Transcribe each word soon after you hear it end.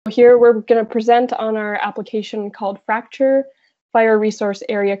here we're going to present on our application called Fracture, Fire Resource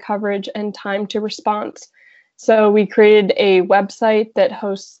Area Coverage and Time to Response. So we created a website that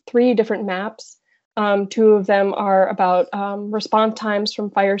hosts 3 different maps. 2 of them are about response times from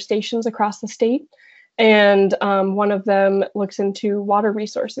fire stations across the state, and one of them looks into water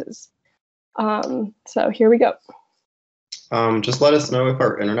resources. So here we go. Just let us know if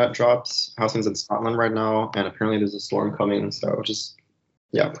our internet drops. Housing's in Scotland right now, and apparently there's a storm coming, so just,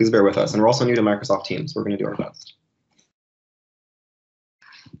 yeah, please bear with us. And we're also new to Microsoft Teams, so we're going to do our best.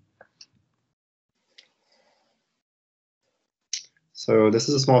 So this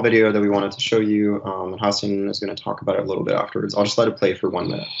is a small video that we wanted to show you, and Housing is going to talk about it a little bit afterwards. I'll just let it play for 1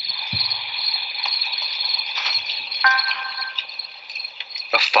 minute.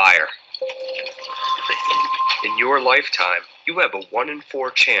 A fire. In your lifetime, you have a 1 in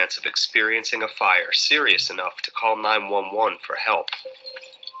 4 chance of experiencing a fire serious enough to call 911 for help.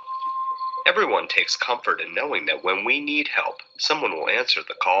 Everyone takes comfort in knowing that when we need help, someone will answer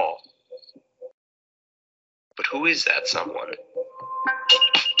the call. But who is that someone?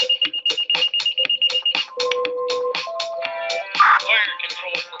 Fire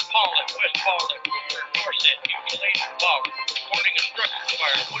control for Pollock, West Pollock, Dorset, Mutilation Bob, reporting a structure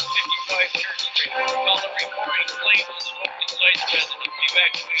fire, 155 Church Street. Caller reporting flames and smoke inside the residence.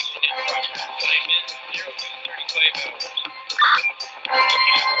 Evacuation in progress. Time is 02:35 hours.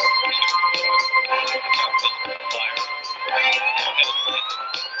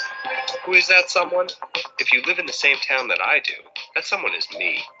 Who is that someone? If you live in the same town that I do, that someone is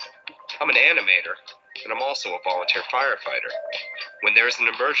me. I'm an animator, and I'm also a volunteer firefighter. When there is an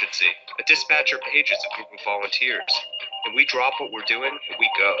emergency, a dispatcher pages a group of volunteers, and we drop what we're doing and we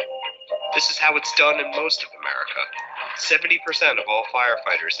go. This is how it's done in most of America. 70% of all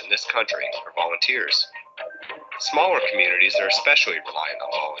firefighters in this country are volunteers. Smaller communities are especially reliant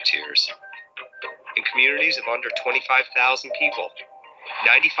on volunteers. In communities of under 25,000 people,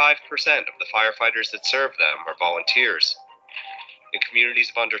 95% of the firefighters that serve them are volunteers. In communities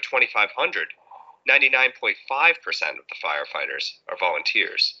of under 2,500, 99.5% of the firefighters are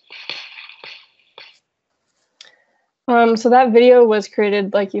volunteers. So that video was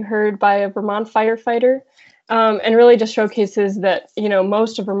created, like you heard, by a Vermont firefighter, and really just showcases that,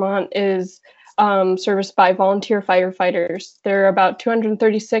 most of Vermont is serviced by volunteer firefighters. There are about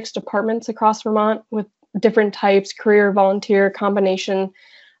 236 departments across Vermont with different types, career, volunteer, combination,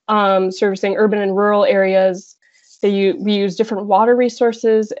 servicing urban and rural areas. We use different water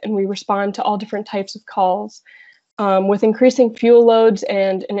resources, and we respond to all different types of calls. With increasing fuel loads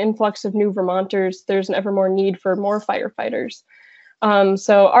and an influx of new Vermonters, there's an ever more need for more firefighters.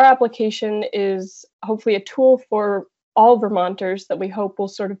 So our application is hopefully a tool for all Vermonters that we hope will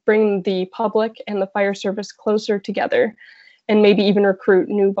sort of bring the public and the fire service closer together, and maybe even recruit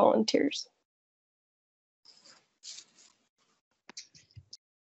new volunteers.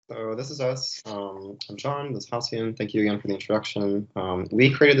 So this is us. I'm John, this is Halcyon. Thank you again for the introduction. We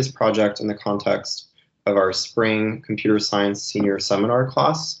created this project in the context of our spring computer science senior seminar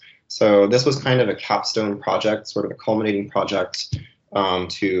class. So this was kind of a capstone project, sort of a culminating project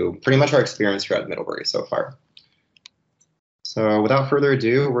to pretty much our experience here at Middlebury so far. So without further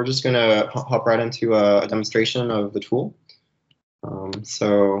ado, we're just gonna hop right into a demonstration of the tool.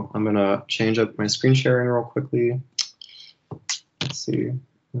 So I'm gonna change up my screen sharing real quickly. Let's see.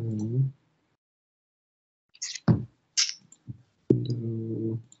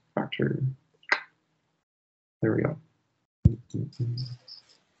 Factor. There we go.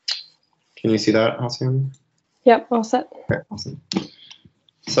 Can you see that, Halcyon? Yep, all set. Okay, awesome.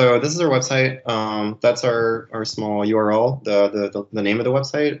 So this is our website. That's our small URL, the name of the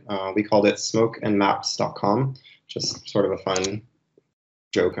website. We called it smokeandmaps.com, just sort of a fun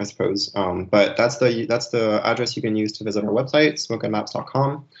joke, I suppose. But that's the address you can use to visit our website,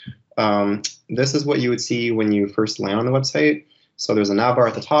 smokeandmaps.com. This is what you would see when you first land on the website. So there's a nav bar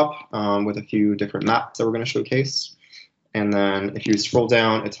at the top with a few different maps that we're going to showcase. And then if you scroll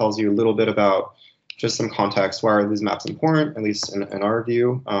down, it tells you a little bit about just some context. Why are these maps important, at least in our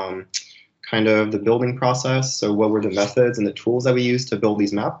view? Kind of the building process. So what were the methods and the tools that we use to build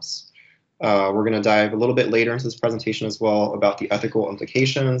these maps? We're going to dive a little bit later into this presentation as well about the ethical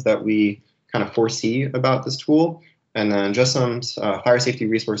implications that we kind of foresee about this tool. And then just some fire safety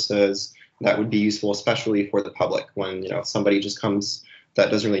resources that would be useful, especially for the public when somebody just comes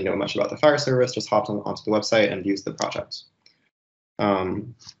that doesn't really know much about the fire service, just hops onto the website and views the project.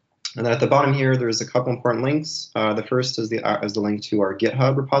 And then at the bottom here, there's a couple important links. The first is the link to our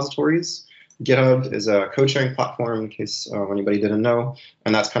GitHub repositories. GitHub is a code sharing platform, in case anybody didn't know,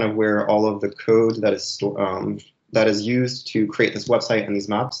 and that's kind of where all of the code that is that is used to create this website and these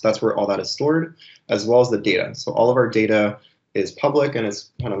maps, that's where all that is stored, as well as the data. So all of our data is public and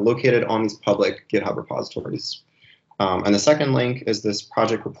it's kind of located on these public GitHub repositories. And the second link is this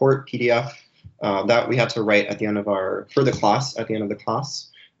project report PDF that we had to write at the end of for the class, at the end of the class.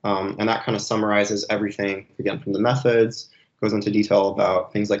 And that kind of summarizes everything, again, from the methods, goes into detail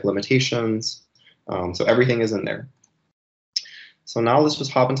about things like limitations. So everything is in there. So now let's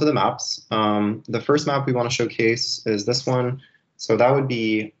just hop into the maps. The first map we want to showcase is this one. So that would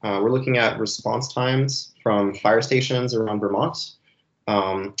be, we're looking at response times from fire stations around Vermont,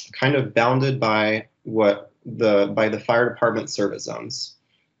 kind of bounded by by the fire department service zones.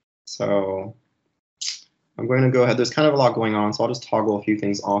 So I'm going to go ahead. There's kind of a lot going on, so I'll just toggle a few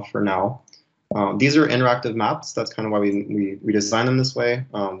things off for now. These are interactive maps. That's kind of why we design them this way.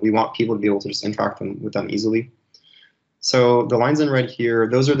 We want people to be able to just interact with them easily. So the lines in red here,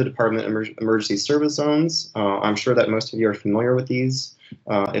 those are the department emergency service zones. I'm sure that most of you are familiar with these.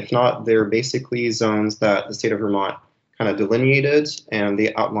 If not, they're basically zones that the state of Vermont kind of delineated, and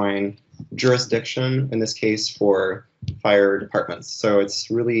they outline jurisdiction, in this case, for fire departments. So it's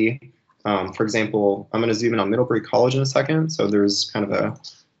really, for example, I'm going to zoom in on Middlebury College in a second. So there's kind of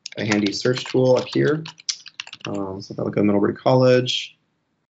a handy search tool up here. So if I look at Middlebury College,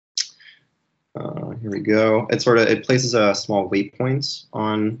 here we go. It places a small waypoint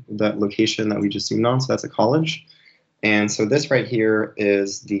on that location that we just zoomed on. So that's a college. And so this right here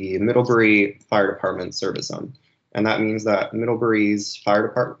is the Middlebury Fire Department service zone. And that means that Middlebury's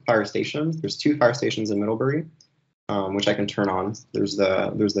fire stations, there's 2 fire stations in Middlebury, which I can turn on. There's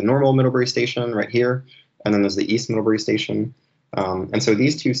the normal Middlebury station right here, and then there's the East Middlebury station. And so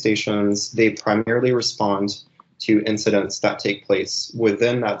these 2 stations, they primarily respond to incidents that take place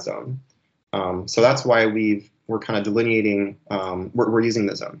within that zone. So that's why we're kind of delineating, we're using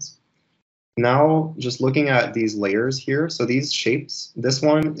the zones. Now, just looking at these layers here, so these shapes, this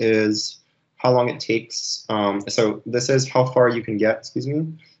one is how long it takes. So this is how far you can get,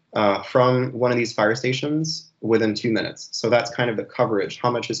 from one of these fire stations within 2 minutes. So that's kind of the coverage, how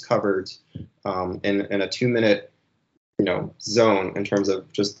much is covered in a 2-minute zone in terms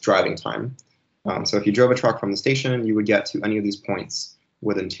of just driving time. So if you drove a truck from the station, you would get to any of these points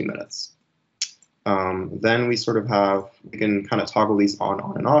within 2 minutes. Then we can kind of toggle these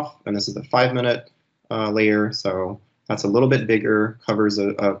on and off, and this is the 5-minute layer. So that's a little bit bigger, covers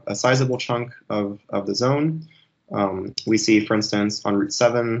a sizable chunk of the zone. We see, for instance, on Route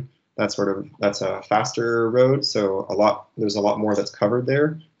 7, that's a faster road, so there's a lot more that's covered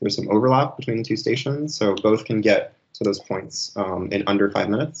there. There's some overlap between the 2 stations, so both can get to those points in under 5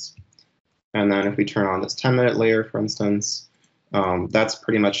 minutes. And then if we turn on this 10-minute layer, for instance, that's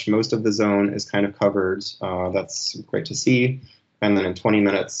pretty much most of the zone is kind of covered. That's great to see. And then in 20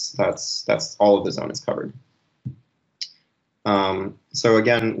 minutes, that's all of the zone is covered. So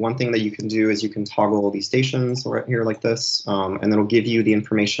again, one thing that you can do is you can toggle these stations right here like this, and it'll give you the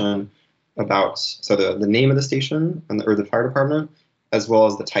information about the name of the station or the fire department, as well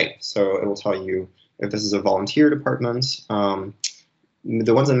as the type. So it will tell you if this is a volunteer department.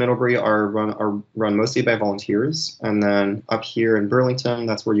 The ones in Middlebury are run mostly by volunteers, and then up here in Burlington,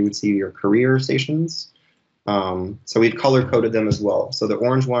 that's where you would see your career stations. So we've color coded them as well. So the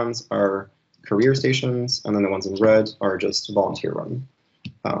orange ones are career stations, and then the ones in red are just volunteer run.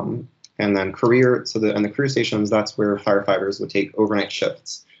 And then career, and the career stations, that's where firefighters would take overnight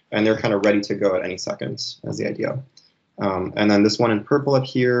shifts, and they're kind of ready to go at any second, as the idea. And then this one in purple up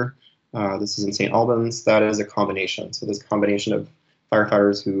here, this is in St. Albans. That is a combination. So there's a combination of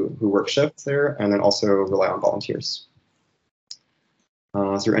firefighters who work shifts there, and then also rely on volunteers.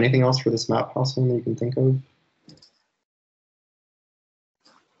 Is there anything else for this map, Hassan, that you can think of?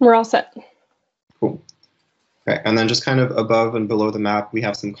 We're all set. Cool. Okay, and then just kind of above and below the map, we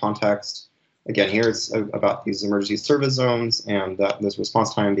have some context. Again, here it's about these emergency service zones and this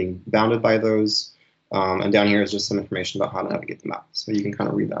response time being bounded by those. And down here is just some information about how to navigate the map. So you can kind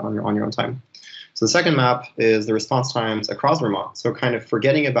of read that on your own time. So the second map is the response times across Vermont. So kind of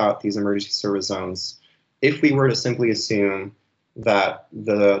forgetting about these emergency service zones, if we were to simply assume that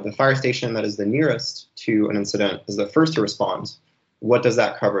the fire station that is the nearest to an incident is the first to respond, what does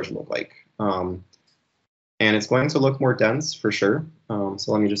that coverage look like? And it's going to look more dense for sure.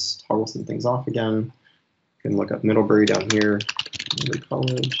 So let me just toggle some things off again. You can look up Middlebury down here, Middlebury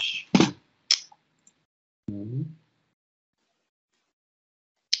College.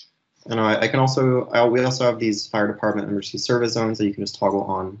 And I can also, we also have these fire department emergency service zones that you can just toggle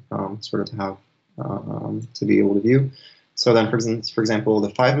on sort of to have, to be able to view. So then for example, the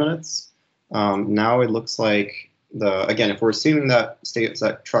 5 minutes, now it looks like again, if we're assuming that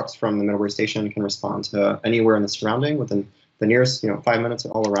trucks from the Middlebury station can respond to anywhere in the surrounding within the nearest 5 minutes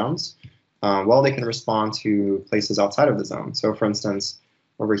all around, well, they can respond to places outside of the zone. So for instance,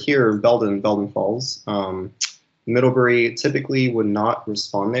 over here, Belden Falls, Middlebury typically would not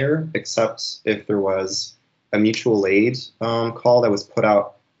respond there except if there was a mutual aid call that was put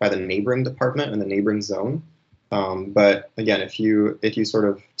out by the neighboring department in the neighboring zone. But again, if you sort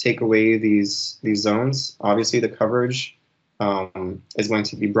of take away these zones, obviously the coverage is going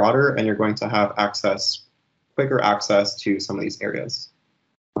to be broader, and you're going to have quicker access to some of these areas.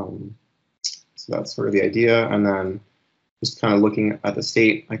 So that's sort of the idea. And then just kind of looking at the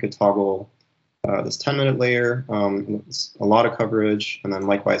state, I could toggle this 10-minute layer. It's a lot of coverage, and then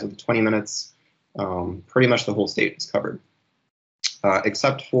likewise with the 20 minutes, pretty much the whole state is covered,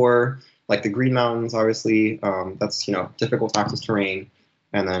 except for like the Green Mountains, obviously, that's difficult access terrain,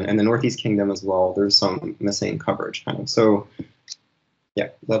 and then in the Northeast Kingdom as well, there's some missing coverage kind of. So yeah,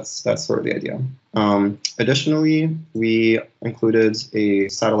 that's sort of the idea. Additionally, we included a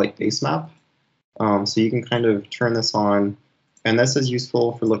satellite base map, so you can kind of turn this on, and this is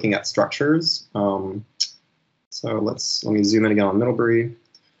useful for looking at structures. So let me zoom in again on Middlebury.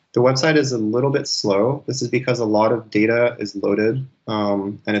 The website is a little bit slow. This is because a lot of data is loaded,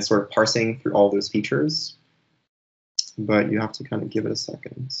 and it's sort of parsing through all those features. But you have to kind of give it a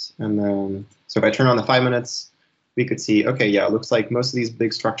second. And then, so if I turn on the 5 minutes, we could see, okay, yeah, it looks like most of these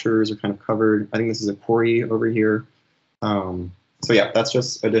big structures are kind of covered. I think this is a quarry over here. So yeah, that's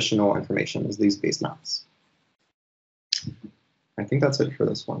just additional information, is these base maps. I think that's it for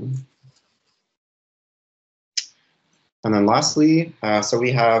this one. And then lastly, so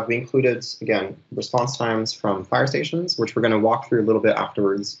we included, again, response times from fire stations, which we're going to walk through a little bit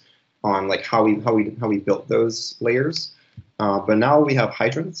afterwards on like how we built those layers. But now we have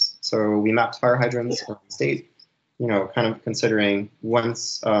hydrants. So we mapped fire hydrants around the state, kind of considering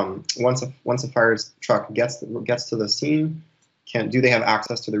once a fire truck gets to the scene, do they have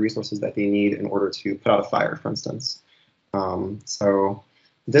access to the resources that they need in order to put out a fire, for instance. So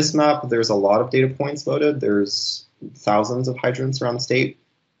this map, there's a lot of data points loaded. There's thousands of hydrants around the state.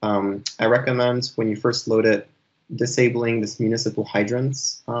 I recommend when you first load it, disabling this municipal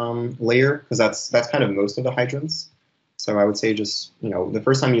hydrants layer, because that's kind of most of the hydrants. So I would say just, the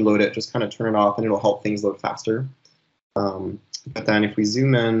first time you load it, just kind of turn it off, and it'll help things load faster. But then if we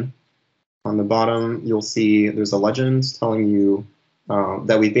zoom in on the bottom, you'll see there's a legend telling you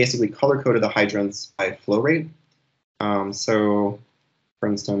that we basically color-coded the hydrants by flow rate. So for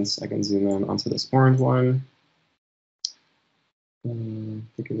instance, I can zoom in onto this orange one. I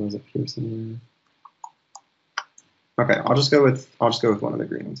think it was up here somewhere. Okay, I'll just go with one of the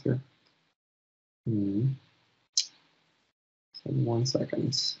green ones here. So 1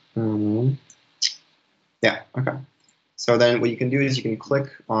 second. Yeah, okay. So then what you can do is you can click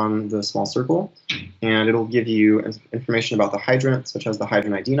on the small circle, and it'll give you information about the hydrant, such as the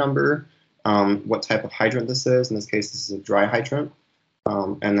hydrant ID number, what type of hydrant this is. In this case, this is a dry hydrant.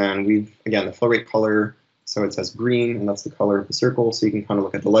 And then again, the flow rate color, so it says green, and that's the color of the circle. So you can kind of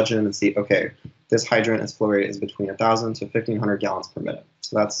look at the legend and see, okay, this hydrant, its flow rate is between 1,000 to 1,500 gallons per minute.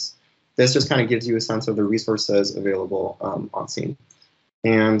 So this just kind of gives you a sense of the resources available on scene.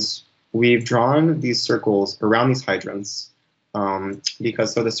 And we've drawn these circles around these hydrants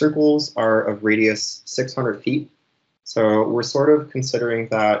because the circles are of radius 600 feet. So we're sort of considering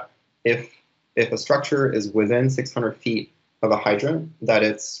that if a structure is within 600 feet of a hydrant, that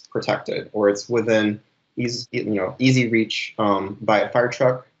it's protected, or it's within easy reach by a fire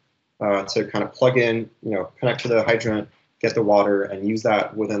truck to kind of plug in, connect to the hydrant, get the water, and use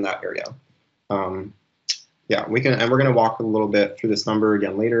that within that area. Yeah, we can, and we're going to walk a little bit through this number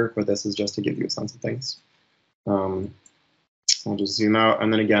again later, but this is just to give you a sense of things. I'll just zoom out,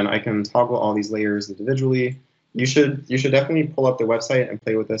 and then again, I can toggle all these layers individually. You should definitely pull up the website and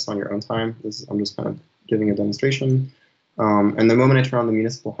play with this on your own time. I'm just kind of giving a demonstration. And the moment I turn on the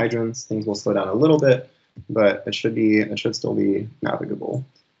municipal hydrants, things will slow down a little bit, but it should still be navigable.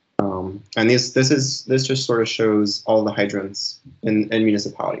 And this just sort of shows all the hydrants in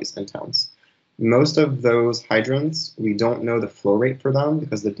municipalities and towns. Most of those hydrants, we don't know the flow rate for them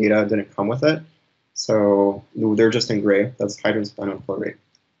because the data didn't come with it. So they're just in gray. That's hydrants with unknown flow rate.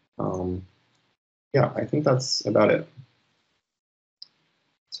 Yeah, I think that's about it.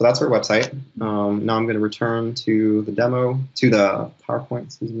 So that's our website. Now I'm going to return to the demo, to the PowerPoint,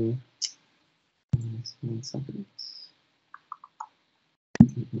 excuse me. 1 second.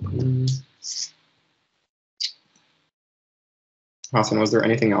 Hassan, was there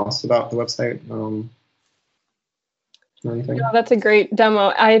anything else about the website? or anything? No, that's a great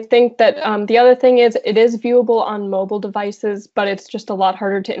demo. I think that the other thing is it is viewable on mobile devices, but it's just a lot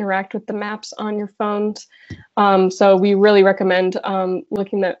harder to interact with the maps on your phones. So we really recommend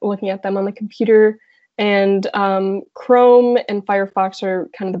looking at them on the computer. And Chrome and Firefox are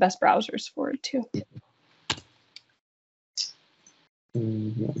kind of the best browsers for it too.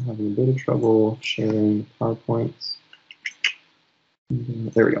 I'm having a bit of trouble sharing PowerPoint.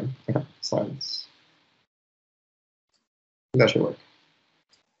 There we go. Okay, slides. That should work.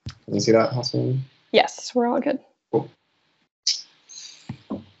 Can you see that, Hassan? Yes, we're all good. Cool.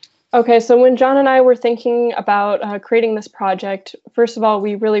 Okay, so when John and I were thinking about creating this project, first of all,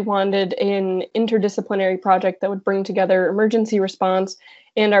 we really wanted an interdisciplinary project that would bring together emergency response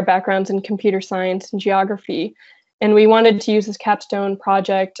and our backgrounds in computer science and geography. And we wanted to use this capstone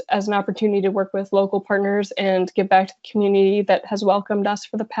project as an opportunity to work with local partners and give back to the community that has welcomed us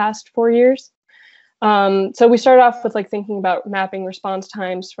for the past 4 years. So we started off with thinking about mapping response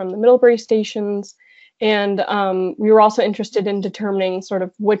times from the Middlebury stations. And we were also interested in determining sort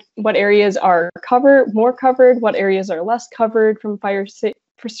of what areas are more covered, what areas are less covered from fire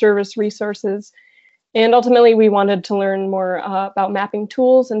service resources. And ultimately, we wanted to learn more about mapping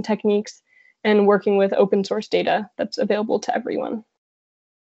tools and techniques and working with open source data that's available to everyone.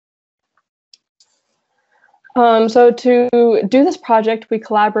 So to do this project, we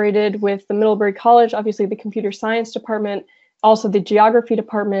collaborated with the Middlebury College, obviously the computer science department, also the geography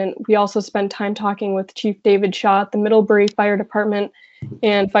department. We also spent time talking with Chief David Shaw at the Middlebury Fire Department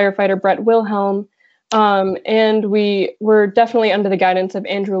and firefighter Brett Wilhelm. And we were definitely under the guidance of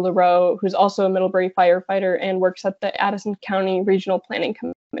Andrew LaRoe, who's also a Middlebury firefighter and works at the Addison County Regional Planning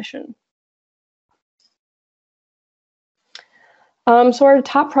Commission. So our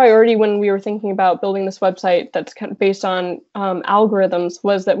top priority when we were thinking about building this website that's kind of based on algorithms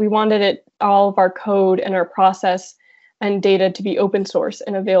was that we wanted all of our code and our process and data to be open source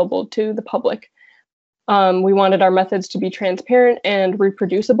and available to the public. We wanted our methods to be transparent and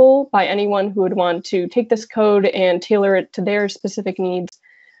reproducible by anyone who would want to take this code and tailor it to their specific needs.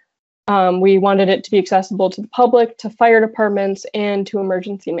 We wanted it to be accessible to the public, to fire departments, and to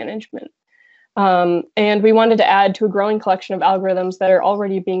emergency management. And we wanted to add to a growing collection of algorithms that are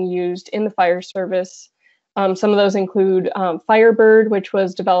already being used in the fire service. Some of those include Firebird, which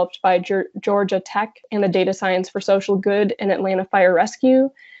was developed by Georgia Tech and the Data Science for Social Good and Atlanta Fire Rescue,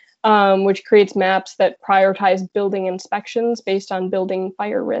 which creates maps that prioritize building inspections based on building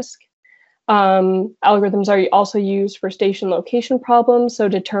fire risk. Algorithms are also used for station location problems, so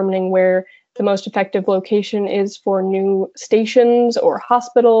determining where the most effective location is for new stations or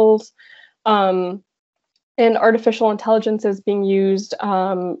hospitals. And artificial intelligence is being used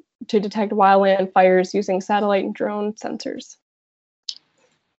to detect wildland fires using satellite and drone sensors.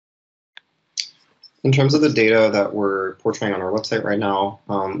 In terms of the data that we're portraying on our website right now,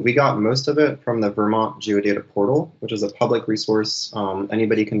 we got most of it from the Vermont Geodata portal, which is a public resource.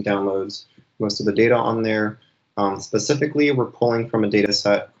 Anybody can download most of the data on there. Specifically, we're pulling from a data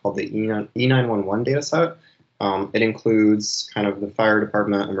set called the E911 data set. It includes kind of the fire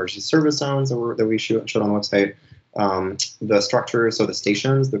department emergency service zones that we showed on the website, the structure, so the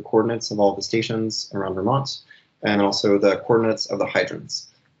stations, the coordinates of all the stations around Vermont, and also the coordinates of the hydrants.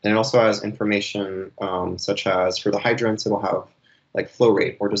 And it also has information such as for the hydrants, it'll have like flow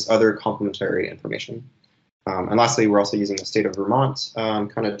rate or just other complementary information. And lastly, we're also using the state of Vermont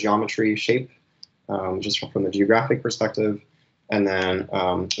kind of geometry shape, just from the geographic perspective. And then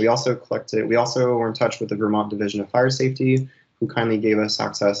we also were in touch with the Vermont Division of Fire Safety, who kindly gave us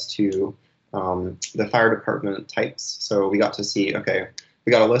access to the fire department types. So we got to see, okay,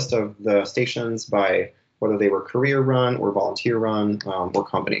 we got a list of the stations by whether they were career run or volunteer run or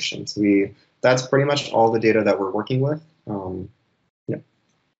combination. So that's pretty much all the data that we're working with. Yeah.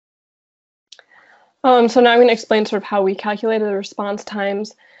 So now I'm going to explain sort of how we calculated the response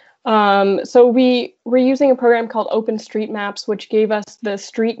times. So we were using a program called OpenStreetMaps, which gave us the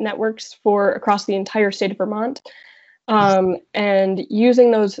street networks for across the entire state of Vermont. And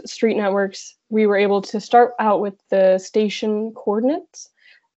using those street networks, we were able to start out with the station coordinates.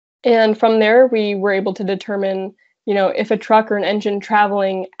 And from there, we were able to determine, if a truck or an engine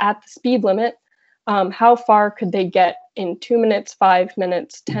traveling at the speed limit, how far could they get in 2 minutes, 5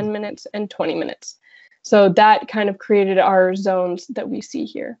 minutes, 10 minutes, and 20 minutes. So that kind of created our zones that we see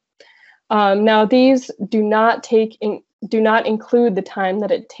here. Now, these do not include the time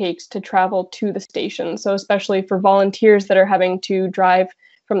that it takes to travel to the station. So especially for volunteers that are having to drive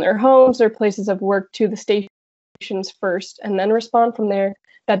from their homes or places of work to the stations first and then respond from there,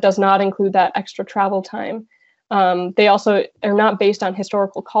 that does not include that extra travel time. They also are not based on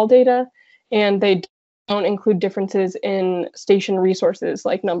historical call data, and they don't include differences in station resources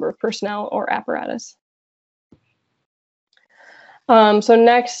like number of personnel or apparatus. So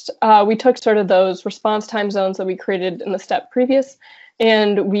next, we took sort of those response time zones that we created in the step previous,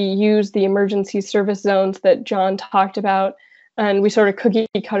 and we used the emergency service zones that John talked about, and we sort of cookie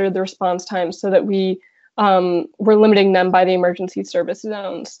cuttered the response times so that we were limiting them by the emergency service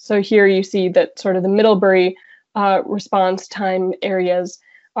zones. So here you see that sort of the Middlebury response time areas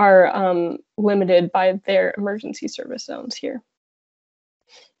are limited by their emergency service zones here.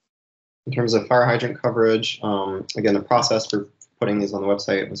 In terms of fire hydrant coverage, again, the process for putting these on the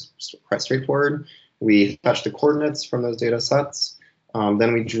website was quite straightforward. We fetched the coordinates from those data sets.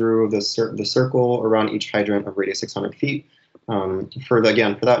 Then we drew the circle around each hydrant of radius 600 feet. For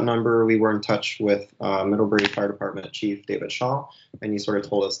that number, we were in touch with Middlebury Fire Department Chief David Shaw, and he sort of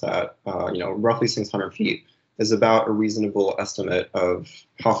told us that roughly 600 feet is about a reasonable estimate of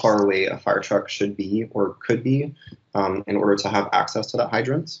how far away a fire truck should be or could be in order to have access to that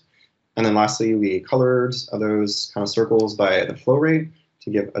hydrant. And then lastly, we colored those kind of circles by the flow rate to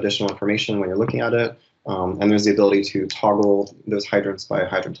give additional information when you're looking at it. And there's the ability to toggle those hydrants by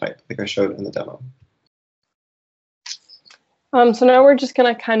hydrant type, like I showed in the demo. So now we're just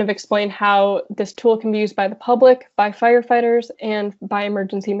going to kind of explain how this tool can be used by the public, by firefighters, and by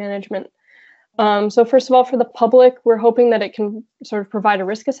emergency management. So first of all, for the public, we're hoping that it can sort of provide a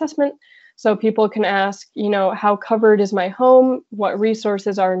risk assessment. So people can ask, how covered is my home? What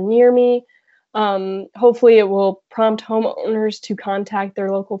resources are near me? Hopefully it will prompt homeowners to contact their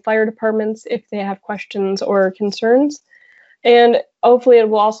local fire departments if they have questions or concerns. And hopefully it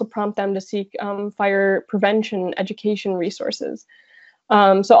will also prompt them to seek fire prevention education resources.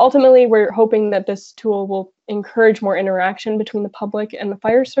 So ultimately, we're hoping that this tool will encourage more interaction between the public and the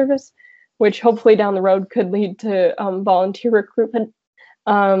fire service, which hopefully down the road could lead to volunteer recruitment.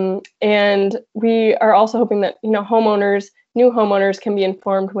 And we are also hoping that new homeowners can be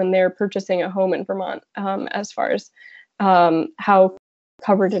informed when they're purchasing a home in Vermont as far as how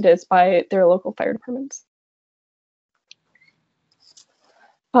covered it is by their local fire departments.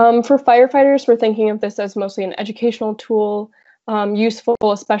 For firefighters, we're thinking of this as mostly an educational tool, useful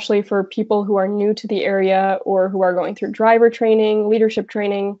especially for people who are new to the area or who are going through driver training, leadership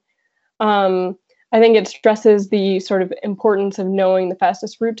training. I think it stresses the sort of importance of knowing the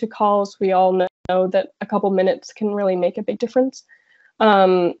fastest route to calls. We all know that a couple minutes can really make a big difference.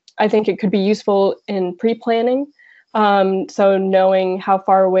 I think it could be useful in pre-planning. So knowing how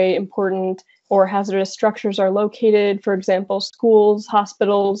far away important or hazardous structures are located, for example, schools,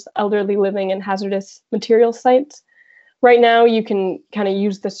 hospitals, elderly living, and hazardous material sites. Right now, you can kind of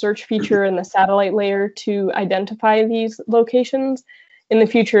use the search feature in the satellite layer to identify these locations. In the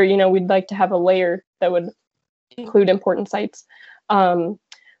future, we'd like to have a layer that would include important sites.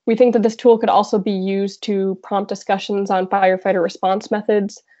 We think that this tool could also be used to prompt discussions on firefighter response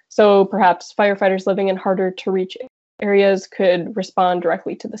methods. So perhaps firefighters living in harder to reach areas could respond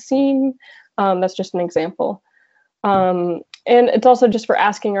directly to the scene. That's just an example. And it's also just for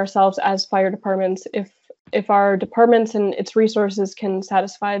asking ourselves as fire departments if our departments and its resources can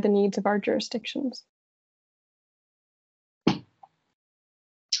satisfy the needs of our jurisdictions.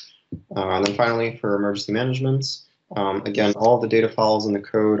 And then finally, for emergency management, again, all the data files in the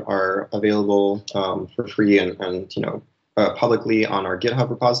code are available for free and publicly on our GitHub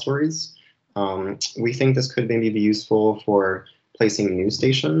repositories. We think this could maybe be useful for placing news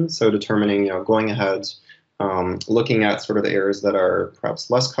stations, so determining, going ahead, looking at sort of the areas that are perhaps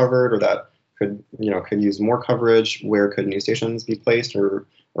less covered or that could use more coverage. Where could news stations be placed, or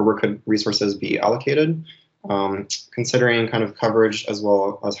where could resources be allocated? Considering kind of coverage as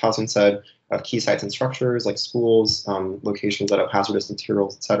well as Housing said of key sites and structures like schools, locations that have hazardous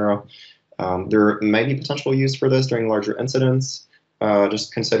materials, etc. There might be potential use for this during larger incidents.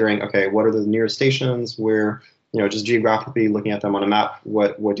 Just considering, okay, what are the nearest stations? Where, just geographically looking at them on a map,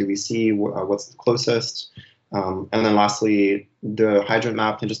 what do we see? What's the closest? And then lastly, the hydrant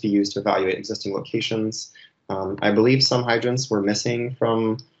map can just be used to evaluate existing locations. I believe some hydrants were missing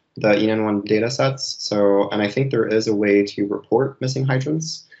from the EN1 data sets. And I think there is a way to report missing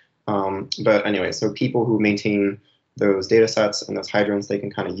hydrants. But anyway, so people who maintain those data sets and those hydrants, they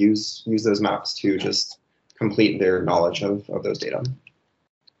can kind of use those maps to just complete their knowledge of those data.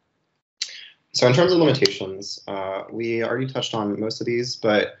 So in terms of limitations, we already touched on most of these,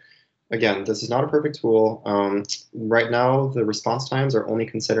 but again, this is not a perfect tool. Right now, the response times are only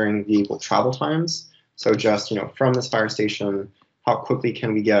considering vehicle travel times. So just, from this fire station, how quickly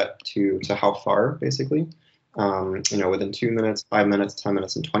can we get to how far, basically? Within 2 minutes, 5 minutes, 10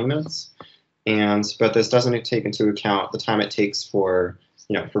 minutes, and 20 minutes. But this doesn't take into account the time it takes for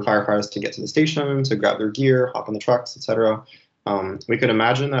for firefighters to get to the station, to grab their gear, hop on the trucks, etc. We could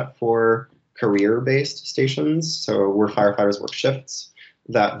imagine that for career-based stations, so where firefighters work shifts,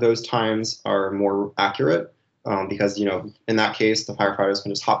 that those times are more accurate because, in that case, the firefighters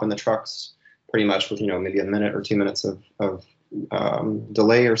can just hop in the trucks pretty much with, maybe a minute or 2 minutes of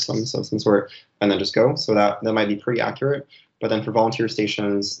delay or some sort, and then just go. So that might be pretty accurate. But then for volunteer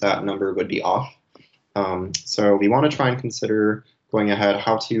stations, that number would be off. So we want to try and consider going ahead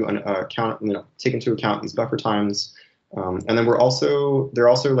how to take into account these buffer times. And then there are also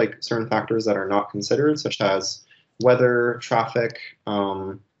like certain factors that are not considered, such as weather, traffic.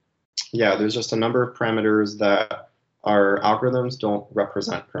 There's just a number of parameters that our algorithms don't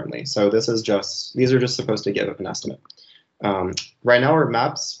represent currently. So these are just supposed to give an estimate. Right now, our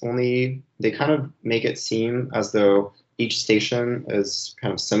maps they kind of make it seem as though each station is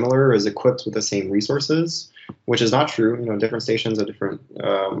kind of similar, is equipped with the same resources, which is not true. Different stations have different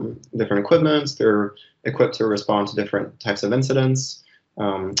equipments. They're equipped to respond to different types of incidents,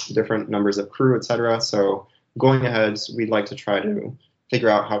 different numbers of crew, etc. So going ahead, we'd like to try to figure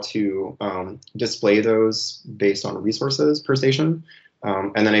out how to display those based on resources per station.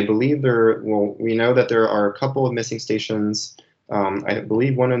 And then I believe we know that there are a couple of missing stations. I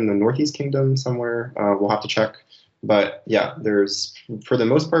believe one in the Northeast Kingdom somewhere. We'll have to check. But yeah, for the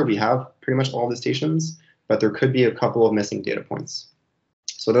most part, we have pretty much all the stations, but there could be a couple of missing data points.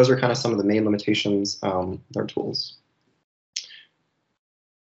 So those are kind of some of the main limitations with our tools.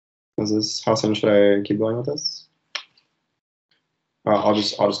 How soon should I keep going with this? I'll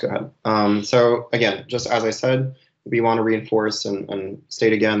just go ahead. So again, just as I said, we want to reinforce and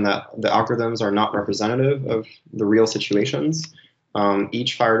state again that the algorithms are not representative of the real situations.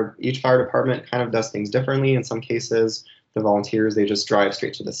 Each fire department kind of does things differently. In some cases, the volunteers, they just drive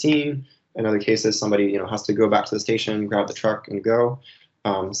straight to the scene. In other cases, somebody has to go back to the station, grab the truck, and go.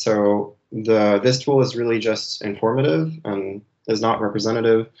 So this tool is really just informative and is not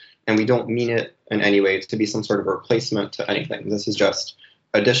representative, and we don't mean it in any way to be some sort of replacement to anything. This is just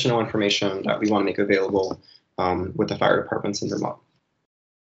additional information that we want to make available with the fire departments in Vermont.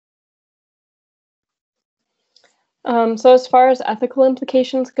 So as far as ethical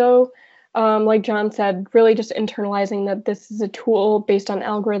implications go, like John said, really just internalizing that this is a tool based on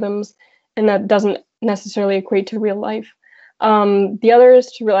algorithms and that doesn't necessarily equate to real life. The other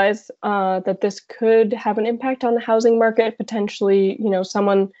is to realize that this could have an impact on the housing market, potentially,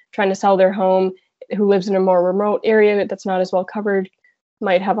 someone trying to sell their home who lives in a more remote area that's not as well covered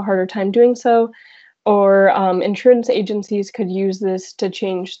might have a harder time doing so. Or insurance agencies could use this to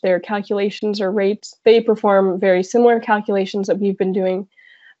change their calculations or rates. They perform very similar calculations that we've been doing.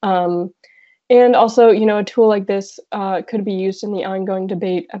 And also, a tool like this could be used in the ongoing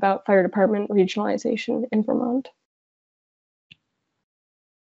debate about fire department regionalization in Vermont.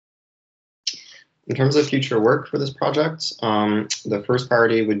 In terms of future work for this project, the first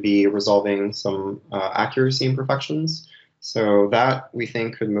priority would be resolving some accuracy imperfections. So that we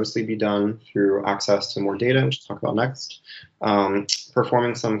think could mostly be done through access to more data, which we'll talk about next.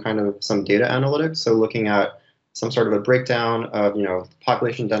 Performing some data analytics, so looking at some sort of a breakdown of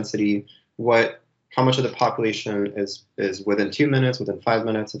population density, how much of the population is within 2 minutes, within 5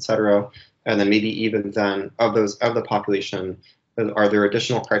 minutes, etc. And then maybe even then of the population, are there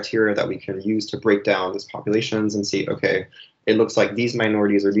additional criteria that we can use to break down these populations and see, okay, it looks like these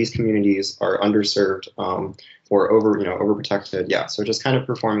minorities or these communities are underserved or overprotected. Yeah, so just kind of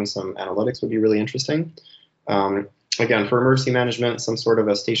performing some analytics would be really interesting. Again, for emergency management, some sort of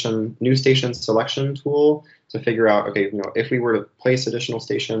a new station selection tool to figure out, okay, if we were to place additional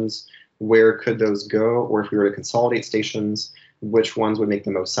stations, where could those go? Or if we were to consolidate stations, which ones would make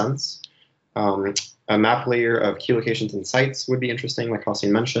the most sense? A map layer of key locations and sites would be interesting, like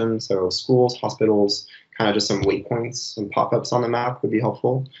Hossein mentioned. So schools, hospitals, kind of just some waypoints, some pop-ups on the map would be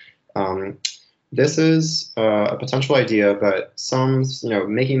helpful. This is a potential idea, but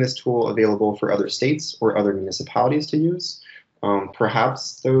making this tool available for other states or other municipalities to use.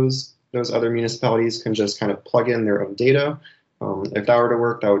 Perhaps those other municipalities can just kind of plug in their own data. If that were to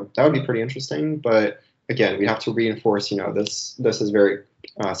work, that would be pretty interesting. But again, we have to reinforce, this is very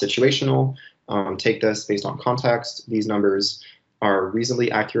situational. Take this based on context. These numbers are reasonably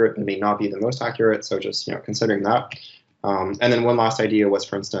accurate and may not be the most accurate. So just considering that. And then one last idea was,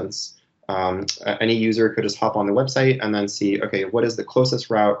 for instance, any user could just hop on the website and then see, okay, what is the closest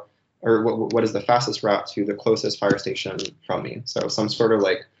route, or what is the fastest route to the closest fire station from me? So some sort of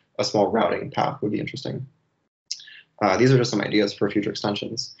like a small routing path would be interesting. These are just some ideas for future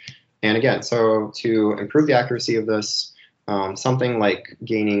extensions. And again, so to improve the accuracy of this, something like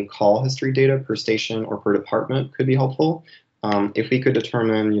gaining call history data per station or per department could be helpful. If we could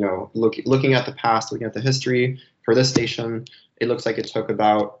determine, looking at the past, looking at the history for this station, it looks like it took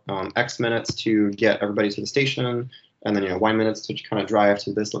about X minutes to get everybody to the station, and then Y minutes to kind of drive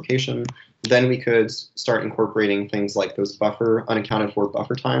to this location. Then we could start incorporating things like those unaccounted for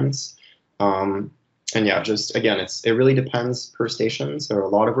buffer times. And yeah, just again, it really depends per station. So a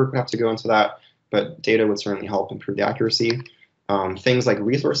lot of work would have to go into that, but data would certainly help improve the accuracy. Things like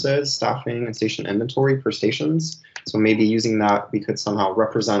resources, staffing, and station inventory per stations. So maybe using that, we could somehow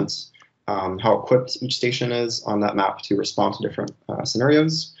represent how equipped each station is on that map to respond to different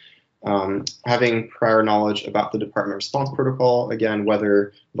scenarios. Having prior knowledge about the department response protocol, again,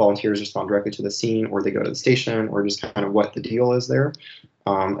 whether volunteers respond directly to the scene or they go to the station, or just kind of what the deal is there.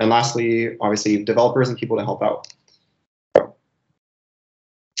 And lastly, obviously, developers and people to help out.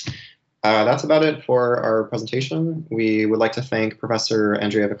 That's about it for our presentation. We would like to thank Professor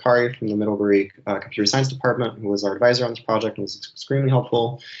Andrea Vicari from the Middlebury Computer Science Department, who was our advisor on this project and was extremely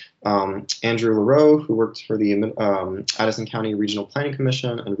helpful. Andrew LaRoe, who worked for the Addison County Regional Planning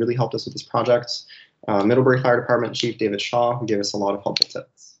Commission and really helped us with this project. Middlebury Fire Department Chief David Shaw, who gave us a lot of helpful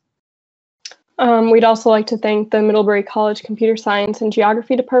tips. We'd also like to thank the Middlebury College Computer Science and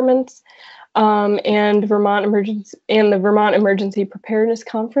Geography departments and the Vermont Emergency Preparedness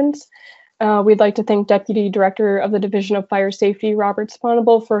Conference. We'd like to thank Deputy Director of the Division of Fire Safety, Robert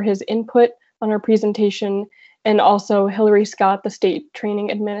Sponable, for his input on our presentation, and also Hillary Scott, the State Training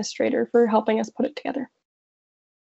Administrator, for helping us put it together.